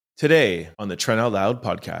Today on the Trent Out Loud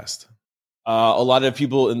podcast. A lot of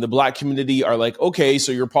people in the Black community are like, okay,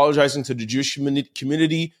 so you're apologizing to the Jewish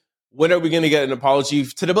community. When are we going to get an apology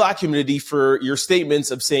to the Black community for your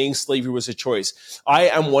statements of saying slavery was a choice? I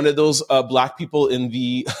am one of those Black people in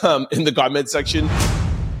the comment section.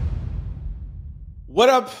 What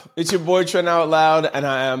up? It's your boy Trent Out Loud, and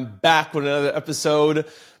I am back with another episode,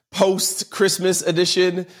 post-Christmas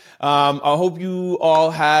edition. I hope you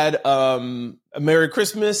all had a Merry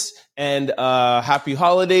Christmas and Happy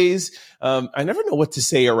Holidays. I never know what to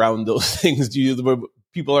say around those things.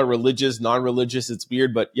 People are religious, non-religious. It's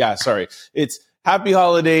weird, but yeah, sorry. It's Happy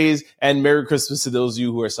Holidays and Merry Christmas to those of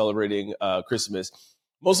you who are celebrating Christmas.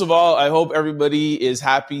 Most of all, I hope everybody is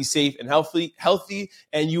happy, safe, and healthy,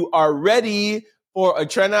 and you are ready for a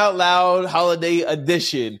Trent Out Loud holiday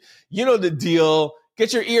edition. You know the deal.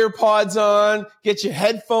 Get your ear pods on, get your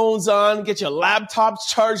headphones on, get your laptops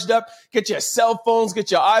charged up, get your cell phones, get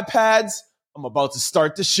your iPads. I'm about to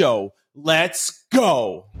start the show. Let's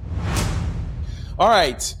go. All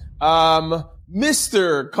right.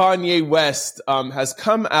 Mr. Kanye West has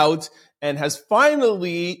come out and has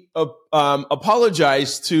finally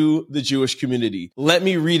apologized to the Jewish community. Let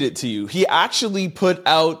me read it to you. He actually put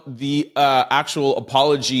out the actual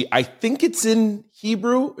apology. I think it's in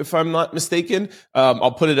Hebrew, if I'm not mistaken.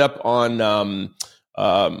 I'll put it up on the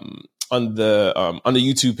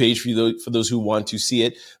YouTube page for those who want to see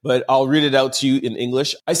it, but I'll read it out to you in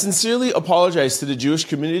English. I sincerely apologize to the Jewish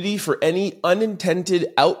community for any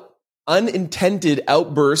unintended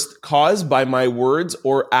outburst caused by my words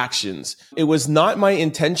or actions. It was not my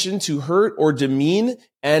intention to hurt or demean,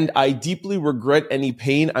 and I deeply regret any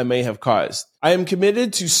pain I may have caused. I am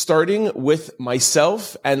committed to starting with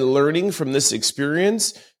myself and learning from this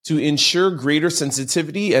experience to ensure greater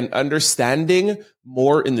sensitivity and understanding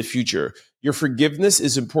more in the future. Your forgiveness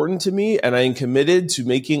is important to me, and I am committed to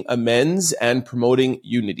making amends and promoting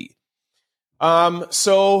unity.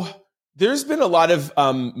 So there's been a lot of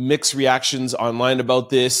mixed reactions online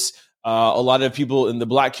about this. A lot of people in the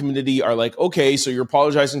Black community are like, okay, so you're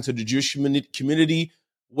apologizing to the Jewish community.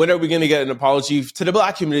 When are we going to get an apology to the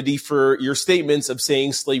Black community for your statements of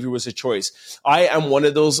saying slavery was a choice? I am one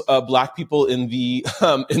of those Black people in the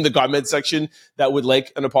comment section that would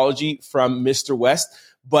like an apology from Mr. West.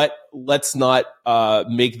 But let's not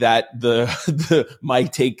make that the my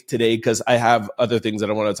take today, because I have other things that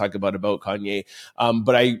I want to talk about Kanye.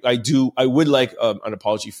 But I would like an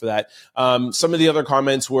apology for that. Some of the other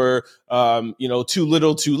comments were, too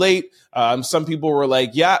little, too late. Some people were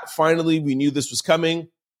like, yeah, finally, we knew this was coming.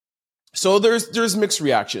 So there's mixed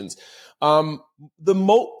reactions. The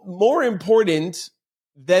more important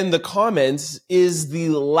than the comments is the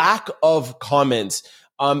lack of comments.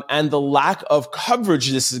 And the lack of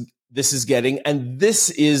coverage this is getting, and this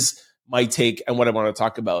is my take and what I want to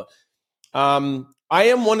talk about. I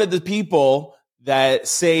am one of the people that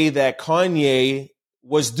say that Kanye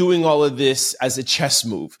was doing all of this as a chess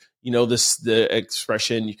move. You know, the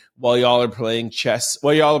expression, while y'all are playing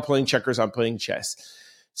checkers, I'm playing chess.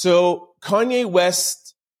 So Kanye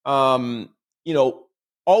West, always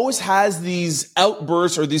has these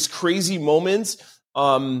outbursts or these crazy moments,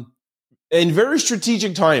 in very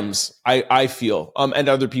strategic times, I feel, and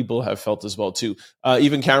other people have felt as well too.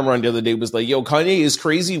 Even Cameron the other day was like, yo, Kanye is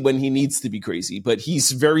crazy when he needs to be crazy, but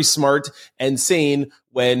he's very smart and sane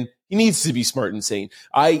when he needs to be smart and sane,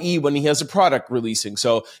 i.e. when he has a product releasing.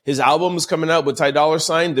 So his album is coming out with Ty Dolla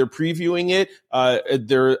 $ign. They're previewing it.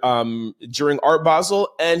 They're during Art Basel,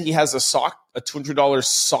 and he has a $200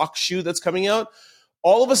 sock shoe that's coming out.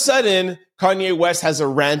 All of a sudden, Kanye West has a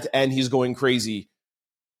rant and he's going crazy.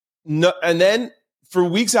 No, and then for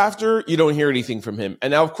weeks after, you don't hear anything from him.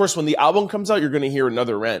 And now, of course, when the album comes out, you're going to hear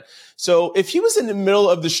another rant. So if he was in the middle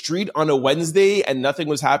of the street on a Wednesday and nothing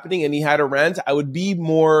was happening and he had a rant, I would be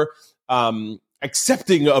more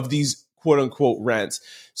accepting of these quote unquote rants.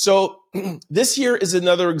 So this here is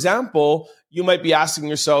another example. You might be asking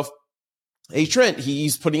yourself, hey, Trent,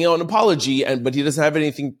 he's putting out an apology, but he doesn't have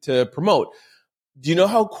anything to promote. Do you know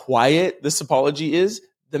how quiet this apology is?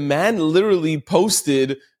 The man literally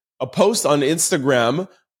posted a post on Instagram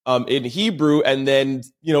in Hebrew, and then,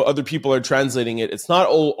 other people are translating it. It's not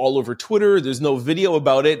all over Twitter. There's no video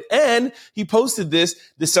about it. And he posted this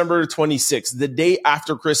December 26th, the day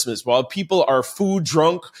after Christmas, while people are food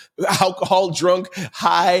drunk, alcohol drunk,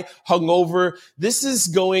 high, hungover. This is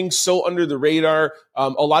going so under the radar. A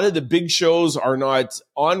lot of the big shows are not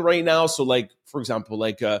on right now. So for example,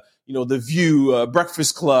 The View,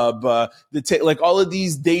 Breakfast Club, all of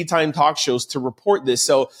these daytime talk shows to report this.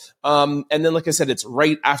 So, and then, like I said, it's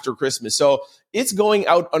right after Christmas. So it's going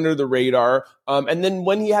out under the radar. And then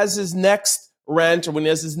when he has his next rant or when he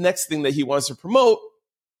has his next thing that he wants to promote.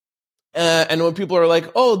 And when people are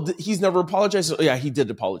like, oh, he's never apologized. Oh, yeah, he did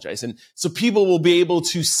apologize. And so people will be able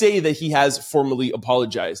to say that he has formally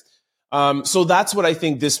apologized. So that's what I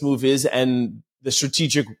think this move is, and the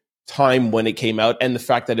strategic time when it came out, and the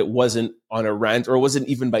fact that it wasn't on a rant or it wasn't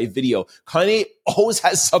even by video. Kanye always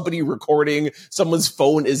has somebody recording. Someone's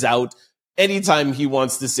phone is out. Anytime he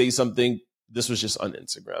wants to say something, this was just on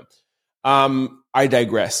Instagram. I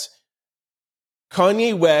digress.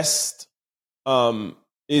 Kanye West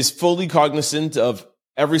is fully cognizant of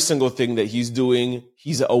every single thing that he's doing.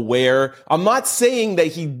 He's aware. I'm not saying that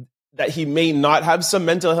he may not have some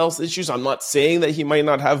mental health issues. I'm not saying that he might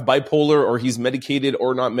not have bipolar or he's medicated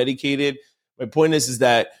or not medicated. My point is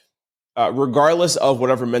that regardless of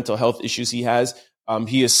whatever mental health issues he has,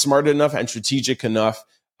 he is smart enough and strategic enough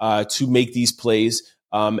to make these plays.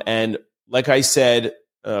 And like I said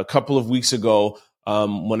a couple of weeks ago,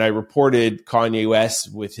 when I reported Kanye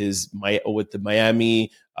West with the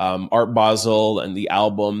Miami Art Basel and the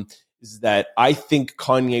album, is that I think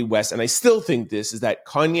Kanye West, and I still think this, is that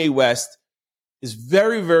Kanye West is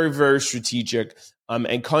very, very, very strategic.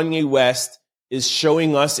 And Kanye West is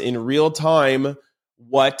showing us in real time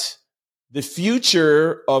what the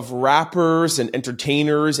future of rappers and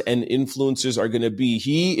entertainers and influencers are going to be.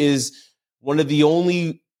 He is one of the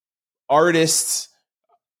only artists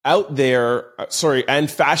out there, and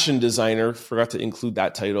fashion designer, forgot to include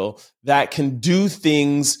that title, that can do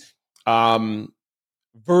things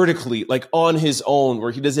vertically, like on his own,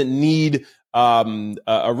 where he doesn't need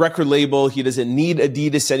a record label, he doesn't need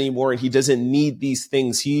Adidas anymore, and he doesn't need these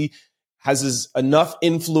things. He has enough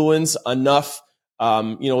influence, enough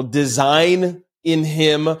design in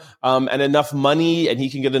him, and enough money, and he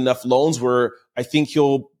can get enough loans where I think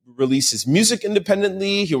he'll release his music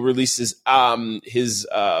independently. He'll release his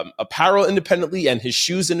apparel independently and his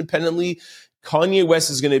shoes independently. Kanye West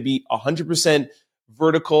is going to be 100%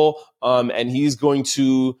 vertical, and he's going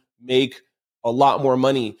to make a lot more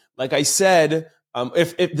money. Like I said,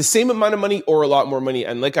 if the same amount of money or a lot more money,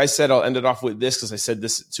 and like I said, I'll end it off with this because I said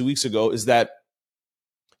this 2 weeks ago, is that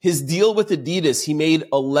his deal with Adidas, he made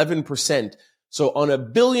 11%. So on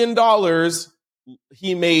 $1 billion,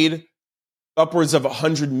 he made upwards of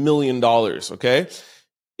 $100 million, okay?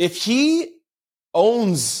 If he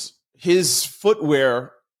owns his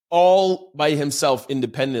footwear all by himself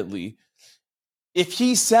independently, if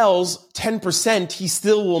he sells 10%, he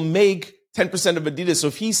still will make 10% of Adidas. So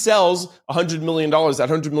if he sells $100 million, that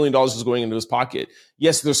 $100 million is going into his pocket.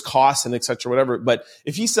 Yes, there's costs and et cetera, whatever. But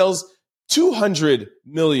if he sells 200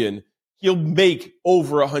 million, he'll make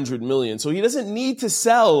over 100 million. So he doesn't need to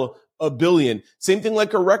sell $1 billion. Same thing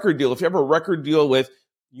like a record deal. If you have a record deal with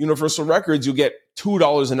Universal Records, you get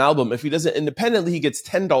 $2 an album. If he does it independently, he gets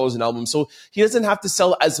 $10 an album. So he doesn't have to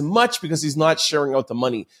sell as much because he's not sharing out the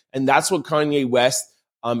money. And that's what Kanye West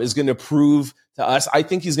is going to prove to us. I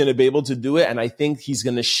think he's going to be able to do it. And I think he's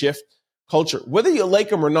going to shift culture, whether you like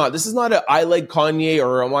him or not. This is not a I like Kanye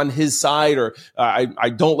or I'm on his side or I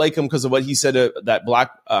don't like him because of what he said that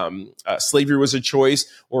black slavery was a choice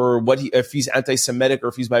or if he's anti-Semitic or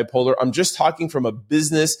if he's bipolar. I'm just talking from a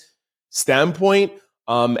business standpoint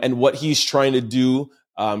and what he's trying to do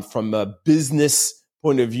from a business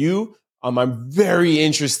point of view. I'm very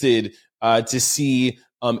interested to see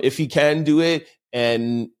if he can do it.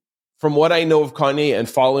 And from what I know of Kanye and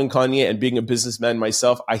following Kanye and being a businessman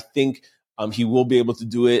myself, I think he will be able to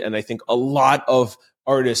do it. And I think a lot of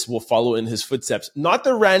artists will follow in his footsteps. Not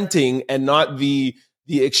the ranting and not the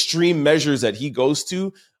extreme measures that he goes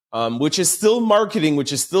to, which is still marketing,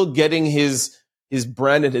 which is still getting his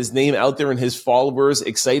brand and his name out there and his followers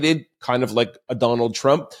excited, kind of like a Donald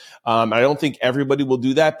Trump. I don't think everybody will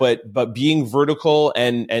do that, but being vertical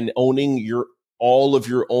and owning all of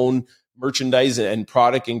your own merchandise and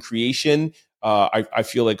product and creation, I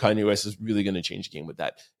feel like Kanye West is really going to change the game with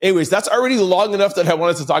that. Anyways, that's already long enough that I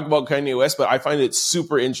wanted to talk about Kanye West, but I find it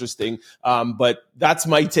super interesting. But that's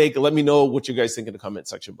my take. Let me know what you guys think in the comment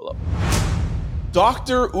section below.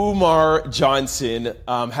 Dr. Umar Johnson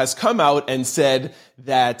has come out and said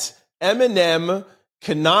that Eminem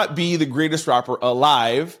cannot be the greatest rapper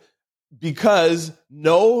alive because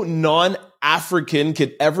no non-African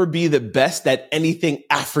could ever be the best at anything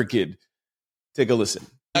African. Take a listen.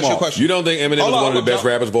 Ask you a question. You don't think Eminem is one of the best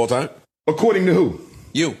rappers of all time? According to who?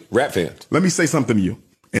 You. Rap fans. Let me say something to you.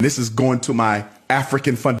 And this is going to my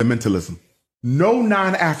African fundamentalism. No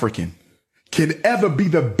non-African can ever be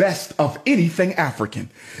the best of anything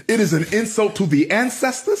African. It is an insult to the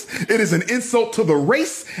ancestors. It is an insult to the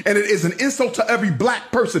race. And it is an insult to every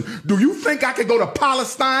black person. Do you think I could go to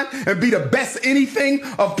Palestine and be the best anything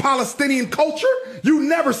of Palestinian culture? You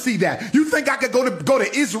never see that. You think I could go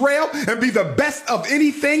to Israel and be the best of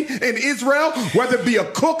anything in Israel? Whether it be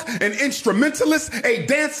a cook, an instrumentalist, a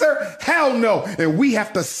dancer? Hell no. And we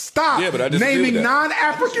have to stop naming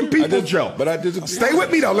non-African people, Joe. But I disagree. Stay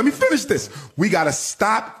with me though. Let me finish this. We got to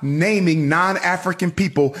stop naming non-African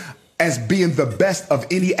people as being the best of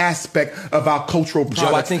any aspect of our cultural products.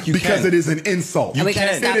 Joe, I think you because can. it is an insult. You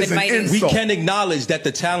can. It is an insult. We can acknowledge that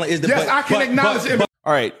the talent is the best. Yes, I can acknowledge it.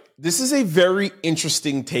 All right. This is a very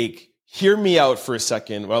interesting take. Hear me out for a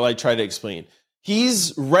second while I try to explain.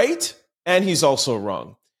 He's right and he's also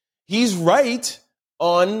wrong. He's right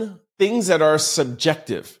on things that are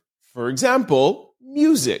subjective. For example,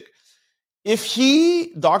 music. If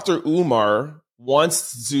Dr. Umar,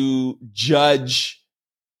 wants to judge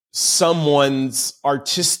someone's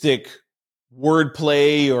artistic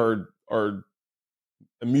wordplay or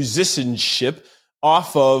musicianship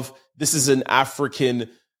off of this is an African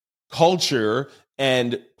culture,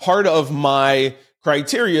 and part of my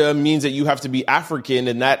criteria means that you have to be African,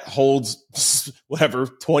 and that holds whatever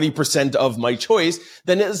 20% of my choice,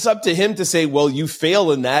 then it's up to him to say, well, you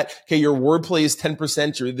fail in that. Okay, your wordplay is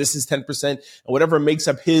 10%, or this is 10%, and whatever makes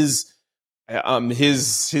up his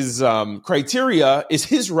criteria is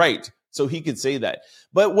his right. So he could say that.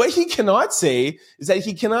 But what he cannot say is that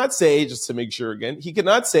just to make sure again, he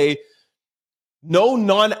cannot say no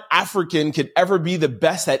non-African could ever be the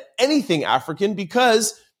best at anything African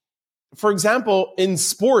because, for example, in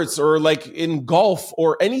sports or like in golf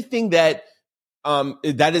or anything that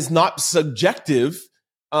is not subjective,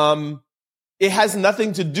 it has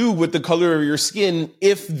nothing to do with the color of your skin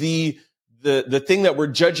if the thing that we're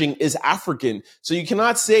judging is African. So you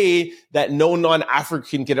cannot say that no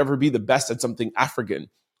non-African could ever be the best at something African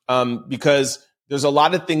because there's a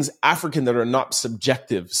lot of things African that are not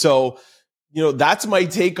subjective. So that's my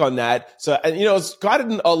take on that. So, and, it's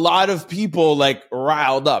gotten a lot of people like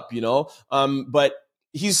riled up, but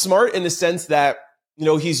he's smart in the sense that,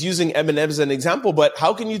 he's using Eminem as an example, but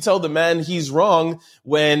how can you tell the man he's wrong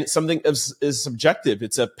when something is subjective?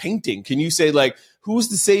 It's a painting. Can you say like, who's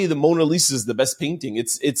to say the Mona Lisa is the best painting?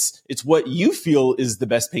 It's what you feel is the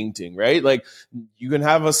best painting, right? Like you can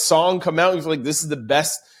have a song come out and feel like this is the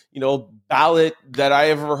best, ballad that I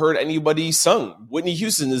ever heard anybody sung. Whitney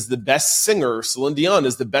Houston is the best singer. Celine Dion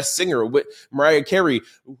is the best singer. Mariah Carey.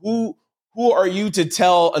 Who are you to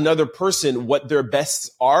tell another person what their bests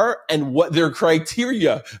are and what their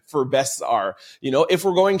criteria for bests are? If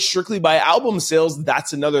we're going strictly by album sales,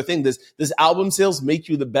 that's another thing. Does album sales make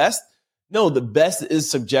you the best? No, the best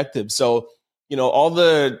is subjective. So, all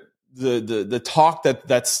the talk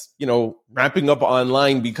that's, ramping up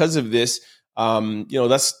online because of this,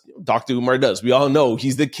 that's Dr. Umar does. We all know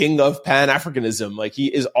he's the king of Pan-Africanism. Like he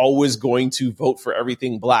is always going to vote for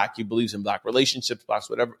everything black. He believes in black relationships, blacks,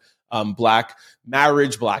 whatever, black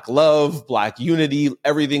marriage, black love, black unity,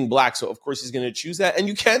 everything black. So of course he's going to choose that. And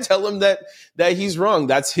you can't tell him that he's wrong.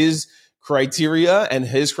 That's his criteria, and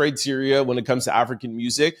his criteria when it comes to African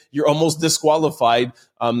music, you're almost disqualified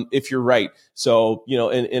if you're right. So,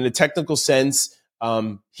 in a technical sense,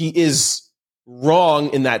 he is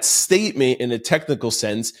wrong in that statement in a technical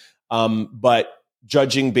sense, but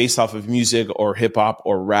judging based off of music or hip hop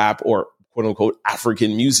or rap or quote unquote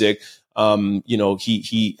African music,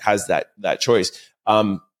 he has that choice.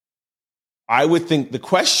 I would think the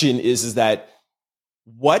question is that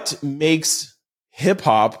what makes hip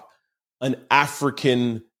hop an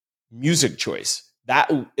African music choice?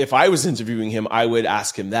 That if I was interviewing him, I would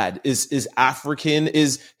ask him that. Is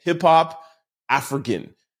hip hop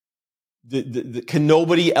African? Can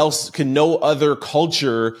no other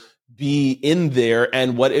culture be in there?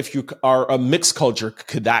 And what if you are a mixed culture?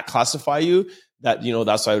 Could that classify you? That's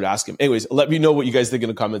what I would ask him. Anyways, let me know what you guys think in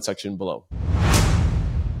the comment section below.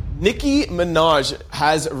 Nicki Minaj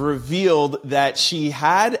has revealed that she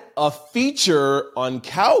had a feature on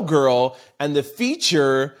Cowgirl, and the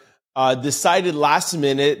feature decided last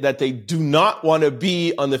minute that they do not want to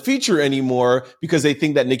be on the feature anymore because they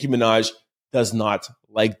think that Nicki Minaj does not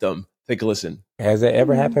like them. Take a listen. Has it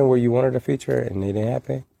ever happened where you wanted a feature and it didn't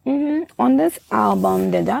happen? Mm-hmm. On this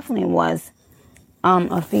album, there definitely was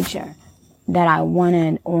a feature that I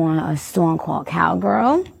wanted on a song called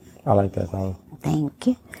Cowgirl. I like that song. Thank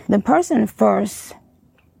you. The person first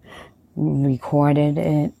recorded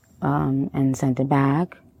it and sent it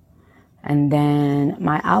back. And then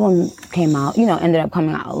my album came out, ended up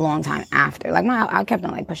coming out a long time after. Like I kept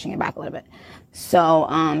on pushing it back a little bit. So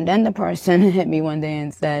then the person hit me one day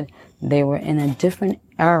and said they were in a different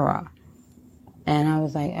era. And I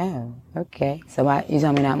was like, oh, okay. So you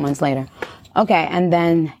told me that months later. Okay, and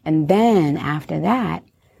then after that,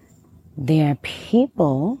 their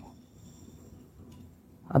people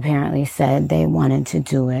apparently said they wanted to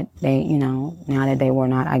do it. They, now that they were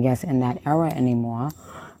not, I guess, in that era anymore.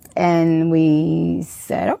 And we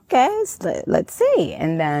said, okay, let's see.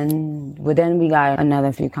 And then we got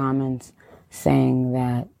another few comments saying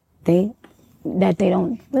that they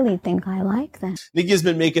don't really think I like them. Nicki has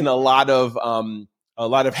been making a lot of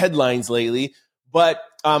headlines lately, but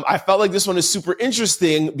I felt like this one is super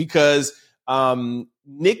interesting because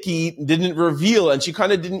Nicki didn't reveal, and she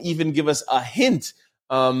kind of didn't even give us a hint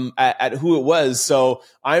at who it was. So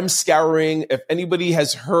I'm scouring. If anybody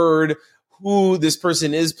has heard who this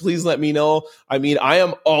person is, please let me know. I mean, I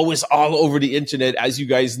am always all over the internet, as you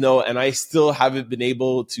guys know, and I still haven't been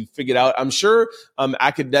able to figure it out. I'm sure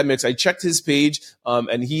Academics, I checked his page,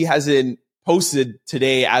 and he hasn't posted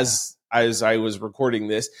today as I was recording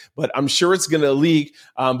this, but I'm sure it's going to leak.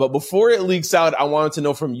 But before it leaks out, I wanted to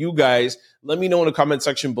know from you guys, let me know in the comment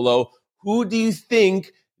section below, who do you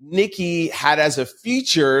think Nicki had as a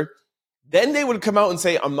feature? Then they would come out and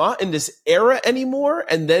say, I'm not in this era anymore.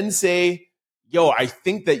 And then say, yo, I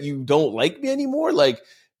think that you don't like me anymore. Like,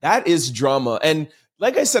 that is drama. And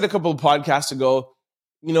like I said a couple of podcasts ago,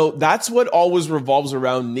 that's what always revolves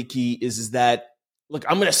around Nicki is that, look,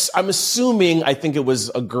 I'm assuming I think it was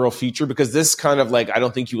a girl feature because this kind of like, I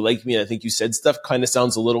don't think you like me and I think you said stuff kind of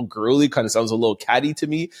sounds a little girly, kind of sounds a little catty to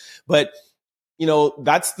me. But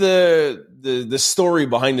that's the story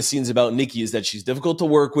behind the scenes about Nicki is that she's difficult to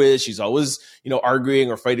work with. She's always, arguing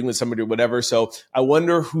or fighting with somebody or whatever. So I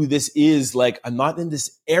wonder who this is. Like, I'm not in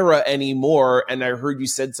this era anymore. And I heard you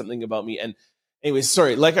said something about me. And anyways,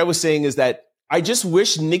 sorry. Like I was saying is that I just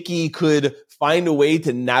wish Nicki could find a way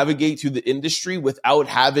to navigate through the industry without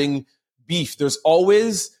having beef. There's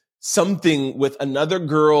always something with another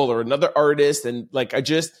girl or another artist. And like, I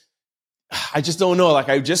just don't know. Like,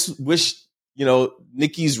 I just wish,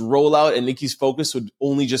 Nicki's rollout and Nicki's focus would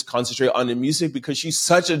only just concentrate on the music because she's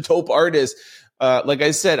such a dope artist. Like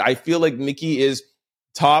I said, I feel like Nicki is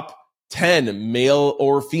top 10 male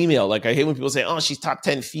or female. Like, I hate when people say, oh, she's top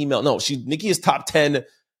 10 female. No, Nicki is top 10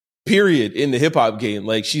 period in the hip hop game.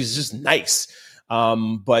 Like, she's just nice.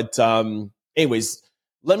 Anyways,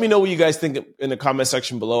 let me know what you guys think in the comment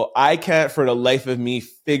section below. I can't for the life of me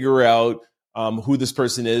figure out who this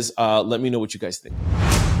person is. Let me know what you guys think.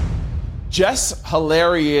 Jess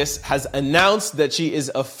Hilarious has announced that she is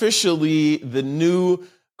officially the new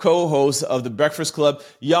co-host of The Breakfast Club.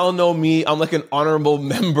 Y'all know me. I'm like an honorable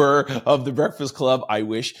member of The Breakfast Club. I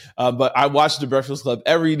wish. But I watch The Breakfast Club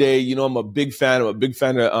every day. I'm a big fan. I'm a big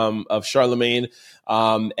fan of Charlemagne.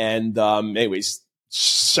 Anyways,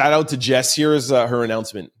 shout out to Jess. Here's her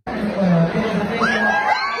announcement.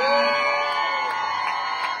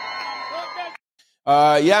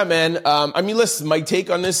 Yeah, man. I mean, listen, my take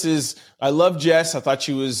on this is I love Jess. I thought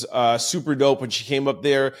she was super dope when she came up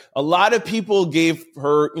there. A lot of people gave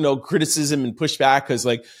her, criticism and pushback because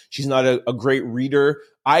like she's not a great reader.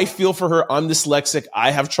 I feel for her. I'm dyslexic.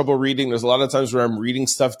 I have trouble reading. There's a lot of times where I'm reading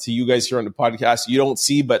stuff to you guys here on the podcast. You don't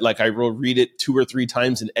see, but like I will read it 2 or 3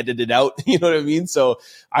 times and edit it out. You know what I mean? So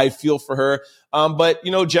I feel for her. But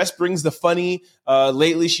Jess brings the funny.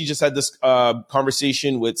 Lately, she just had this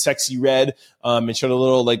conversation with Sexy Red and she had a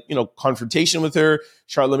little confrontation with her.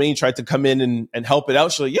 Charlemagne tried to come in and help it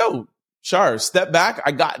out. She's like, yo, Char, step back.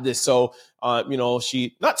 I got this. So,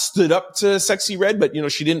 she not stood up to Sexy Red, but,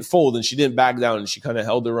 she didn't fold and she didn't back down and she kind of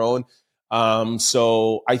held her own.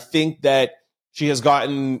 So I think that she has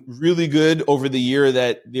gotten really good over the year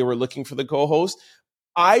that they were looking for the co-host.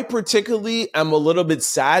 I particularly am a little bit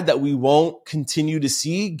sad that we won't continue to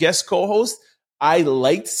see guest co-hosts. I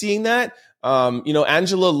liked seeing that.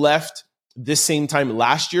 Angela left this same time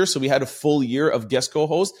last year, so we had a full year of guest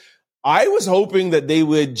co-hosts. I was hoping that they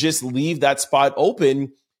would just leave that spot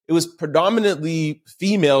open. It was predominantly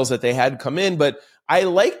females that they had come in, but I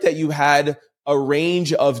like that you had a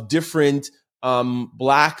range of different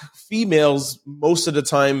Black females most of the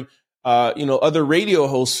time. Other radio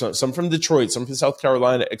hosts, some from Detroit, some from South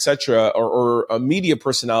Carolina, etc., or media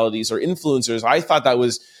personalities or influencers. I thought that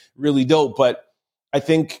was really dope, but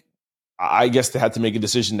I guess they had to make a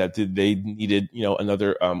decision that they needed,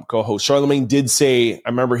 another co-host. Charlemagne did say, I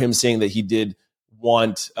remember him saying that he did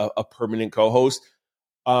want a permanent co-host.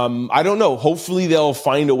 I don't know. Hopefully they'll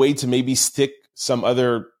find a way to maybe stick some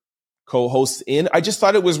other co-hosts in. I just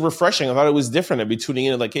thought it was refreshing. I thought it was different. I'd be tuning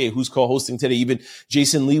in and like, hey, who's co-hosting today? Even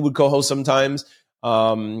Jason Lee would co-host sometimes.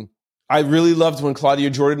 I I really loved when Claudia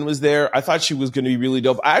Jordan was there. I thought she was going to be really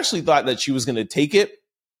dope. I actually thought that she was going to take it.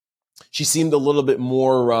 She seemed a little bit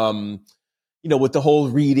more, with the whole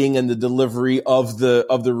reading and the delivery of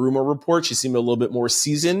the rumor report. She seemed a little bit more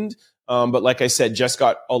seasoned. But like I said, Jess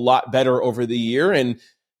got a lot better over the year, and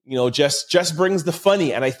Jess brings the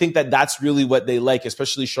funny, and I think that that's really what they like,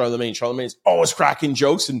 especially Charlamagne. Charlamagne's always cracking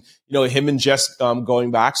jokes, and him and Jess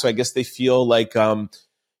going back. So I guess they feel like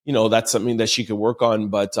that's something that she could work on.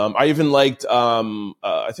 But I even liked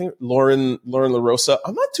I think Lauren LaRosa.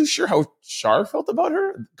 I'm not too sure how Char felt about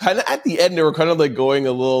her. Kind of at the end, they were kind of like going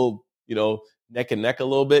a little neck and neck a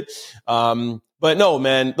little bit. But no,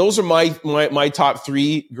 man, those are my top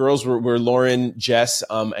three girls were Lauren, Jess,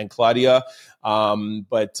 and Claudia.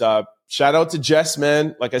 But shout out to Jess,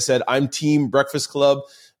 man. Like I said, I'm team Breakfast Club.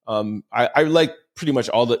 I like pretty much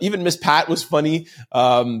even Miss Pat was funny.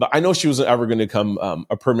 But I know she wasn't ever going to become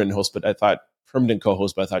a permanent host, permanent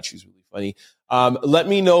co-host, but I thought she was really funny. Let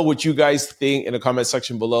me know what you guys think in the comment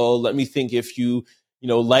section below. Let me think if you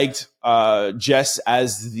liked Jess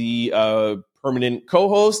as the permanent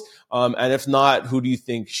co-host. And if not, who do you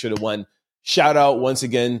think should have won? Shout out once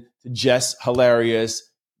again to Jess Hilarious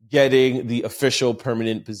getting the official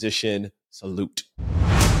permanent position. Salute.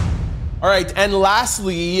 All right. And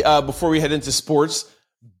lastly, before we head into sports,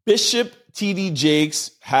 Bishop T.D.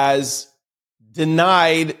 Jakes has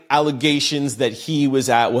denied allegations that he was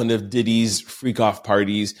at one of Diddy's freak-off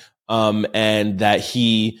parties and that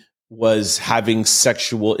he was having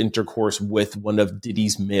sexual intercourse with one of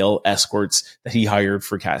Diddy's male escorts that he hired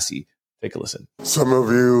for Cassie. Take a listen. Some of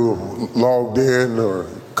you logged in or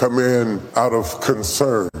come in out of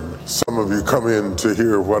concern. Some of you come in to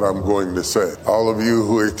hear what I'm going to say. All of you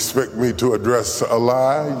who expect me to address a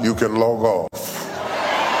lie, you can log off.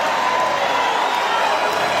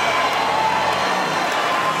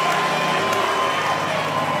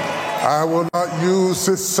 I will not use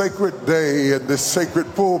this sacred day and this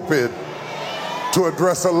sacred pulpit to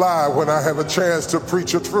address a lie when I have a chance to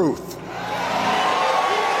preach a truth.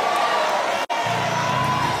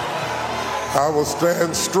 I will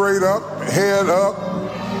stand straight up, head up,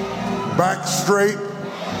 back straight,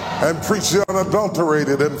 and preach the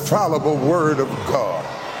unadulterated, infallible word of God.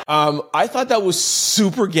 I thought that was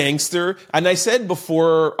super gangster. And I said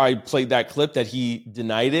before I played that clip that he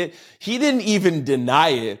denied it. He didn't even deny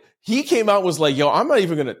it. He came out and was like, yo, I'm not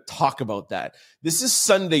even going to talk about that. This is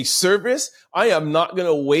Sunday service. I am not going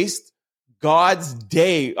to waste God's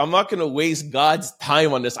day. I'm not going to waste God's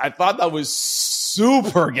time on this. I thought that was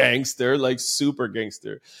super gangster, like super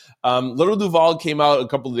gangster. Little Duval came out a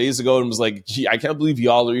couple of days ago and was like, gee, I can't believe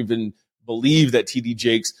y'all are even believe that TD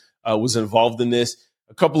Jakes was involved in this.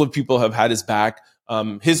 A couple of people have had his back.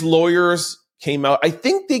 His lawyers came out. I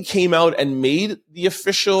think they came out and made the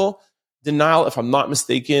official denial, if I'm not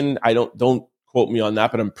mistaken. Don't quote me on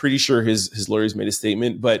that, but I'm pretty sure his lawyers made a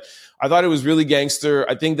statement. But I thought it was really gangster.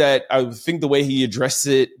 I think the way he dressed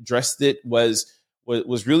it was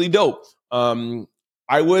really dope. I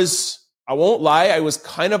won't lie, I was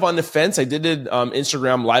kind of on the fence. I did an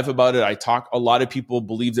Instagram live about it. A lot of people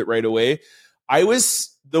believed it right away. I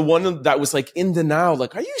was the one that was like in denial.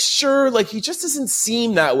 Like, are you sure? Like, he just doesn't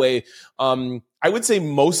seem that way. I would say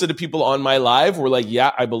most of the people on my live were like,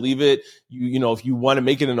 yeah, I believe it. You know, if you want to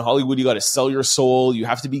make it in Hollywood, you got to sell your soul. You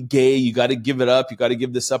have to be gay. You got to give it up. You got to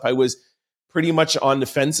give this up. I was pretty much on the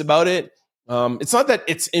fence about it. It's not that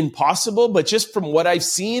it's impossible, but just from what I've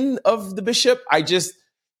seen of the Bishop, I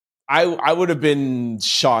would have been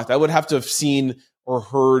shocked. I would have to have seen or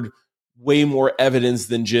heard way more evidence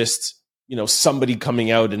than just, somebody coming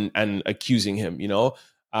out and accusing him,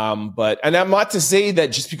 and I'm not to say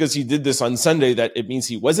that just because he did this on Sunday that it means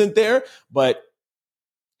he wasn't there, but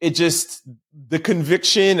it just, the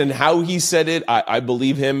conviction and how he said it, I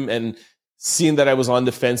believe him. And seeing that I was on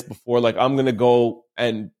the fence before, like, I'm going to go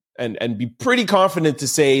and be pretty confident to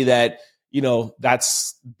say that,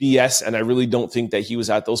 that's BS. And I really don't think that he was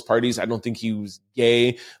at those parties. I don't think he was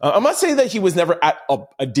gay. I'm not saying that he was never at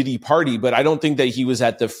a Diddy party, but I don't think that he was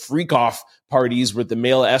at the freak off parties with the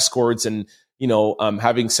male escorts and,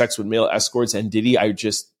 having sex with male escorts and Diddy. I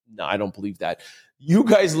don't believe that. You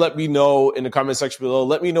guys let me know in the comment section below.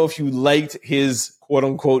 Let me know if you liked his quote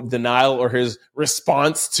unquote denial or his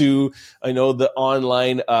response to, the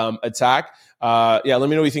online attack. Let me know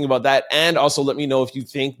what you think about that. And also let me know if you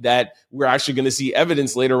think that we're actually going to see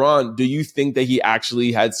evidence later on. Do you think that he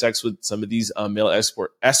actually had sex with some of these male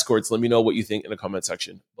escorts? Let me know what you think in the comment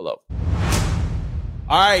section below.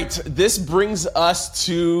 All right. This brings us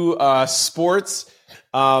to sports.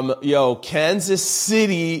 Kansas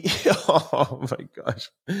City. Oh my gosh.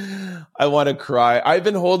 I want to cry. I've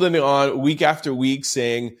been holding on week after week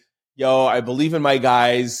saying yo, I believe in my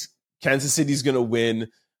guys. Kansas City's going to win.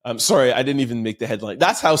 Sorry, I didn't even make the headline.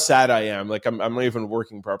 That's how sad I am. Like I'm not even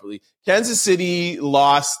working properly. Kansas City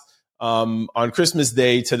lost on Christmas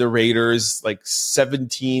Day to the Raiders, like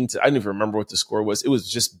 17 to, I don't even remember what the score was. It was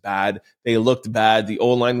just bad. They looked bad. The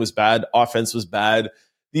O-line was bad. Offense was bad.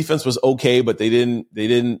 Defense was okay, but they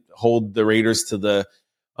didn't hold the Raiders to the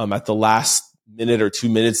at the last minute or 2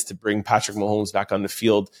 minutes to bring Patrick Mahomes back on the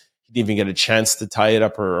field. He didn't even get a chance to tie it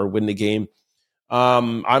up or win the game.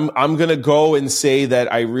 I'm gonna go and say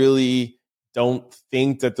that I really don't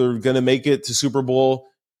think that they're gonna make it to Super Bowl.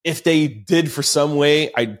 If they did for some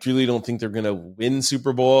way, I really don't think they're gonna win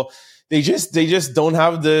Super Bowl. They just don't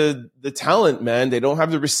have the talent, man. They don't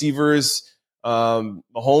have the receivers.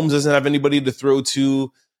 Mahomes doesn't have anybody to throw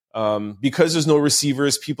to. Because there's no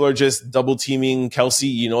receivers, people are just double teaming Kelsey.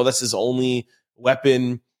 You know, that's his only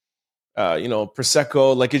weapon.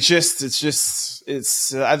 Prosecco, like it's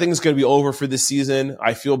I think it's going to be over for this season.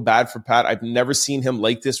 I feel bad for Pat. I've never seen him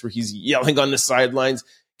like this where he's yelling on the sidelines.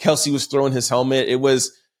 Kelsey was throwing his helmet. It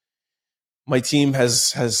was, my team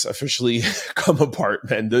has officially come apart,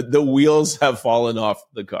 man. The wheels have fallen off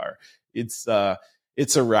the car. It's a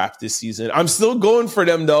wrap this season. I'm still going for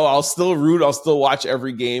them though. I'll still root. I'll still watch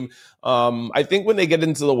every game. I think when they get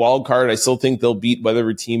into the wild card, I still think they'll beat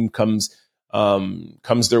whatever team comes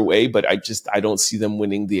their way, but I don't see them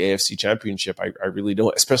winning the AFC Championship. I really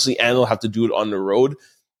don't, especially, and they'll have to do it on the road.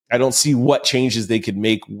 I don't see what changes they could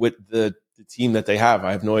make with the team that they have.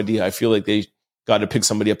 I have no idea. I feel like they got to pick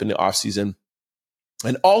somebody up in the offseason.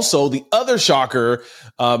 And also the other shocker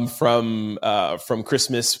from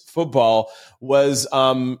Christmas football was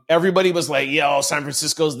everybody was like, yo, San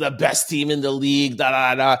Francisco's the best team in the league. Da,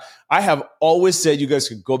 da, da. I have always said, you guys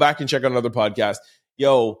could go back and check out another podcast.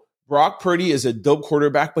 Yo, Brock Purdy is a dope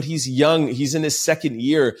quarterback, but he's young. He's in his second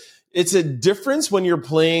year. It's a difference when you're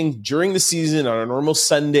playing during the season on a normal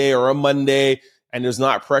Sunday or a Monday and there's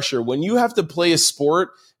not pressure. When you have to play a sport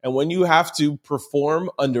and when you have to perform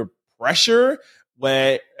under pressure,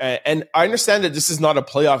 and I understand that this is not a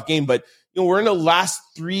playoff game, but we're in the last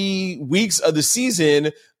 3 weeks of the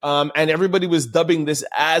season, and everybody was dubbing this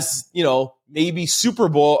as, maybe Super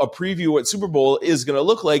Bowl, a preview of what Super Bowl is going to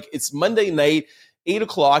look like. It's Monday night.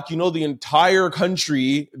 8:00, the entire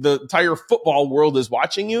country, the entire football world is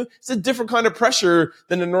watching you. It's a different kind of pressure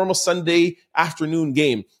than a normal Sunday afternoon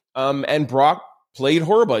game. And Brock played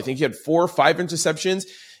horrible. I think he had 4 or 5 interceptions,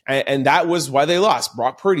 and that was why they lost.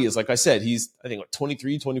 Brock Purdy is, like I said, he's, I think,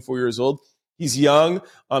 23, 24 years old. He's young.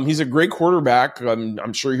 He's a great quarterback.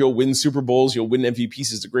 I'm sure he'll win Super Bowls. He'll win MVPs.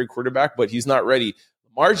 He's a great quarterback, but he's not ready.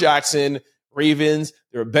 Lamar Jackson, Ravens,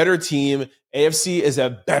 they're a better team. AFC is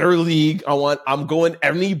a better league. I'm going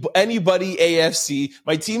anybody AFC.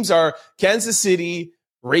 My teams are Kansas City,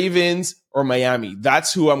 Ravens, or Miami.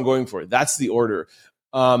 That's who I'm going for. That's the order.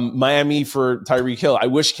 Miami for Tyreek Hill. I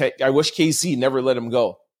wish KC never let him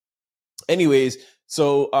go. Anyways,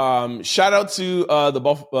 so shout out to the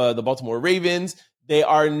Baltimore Ravens. They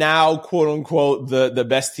are now, quote unquote, the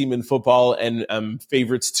best team in football and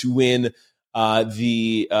favorites to win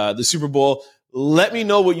the Super Bowl. Let me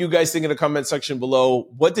know what you guys think in the comment section below.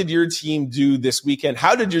 What did your team do this weekend?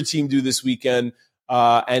 How did your team do this weekend?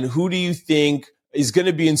 And who do you think is going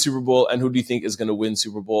to be in Super Bowl? And who do you think is going to win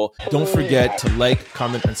Super Bowl? Don't forget to like,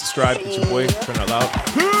 comment, and subscribe. It's your boy, Turn Out Loud.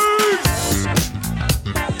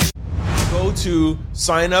 Go to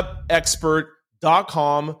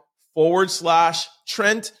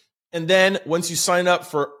signupexpert.com/Trent. And then once you sign up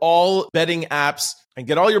for all betting apps and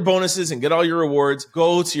get all your bonuses and get all your rewards,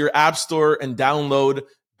 go to your app store and download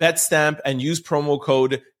BetStamp and use promo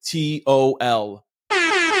code TOL.